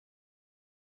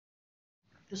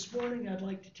This morning I'd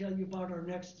like to tell you about our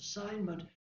next assignment.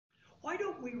 Why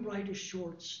don't we write a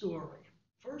short story?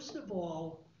 First of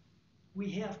all, we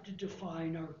have to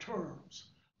define our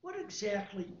terms. What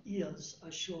exactly is a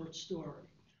short story?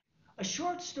 A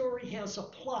short story has a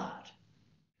plot.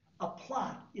 A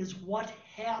plot is what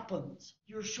happens.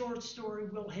 Your short story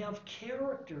will have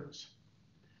characters.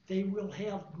 They will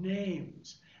have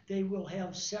names. They will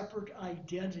have separate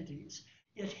identities.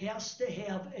 It has to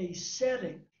have a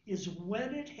setting. Is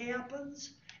when it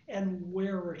happens and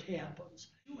where it happens.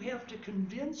 You have to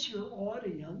convince your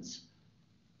audience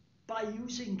by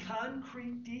using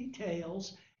concrete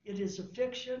details. It is a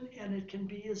fiction and it can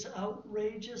be as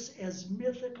outrageous, as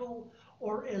mythical,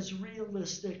 or as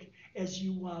realistic as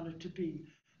you want it to be.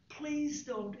 Please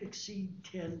don't exceed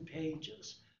 10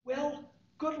 pages. Well,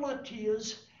 good luck to you,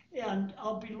 and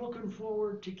I'll be looking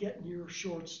forward to getting your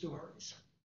short stories.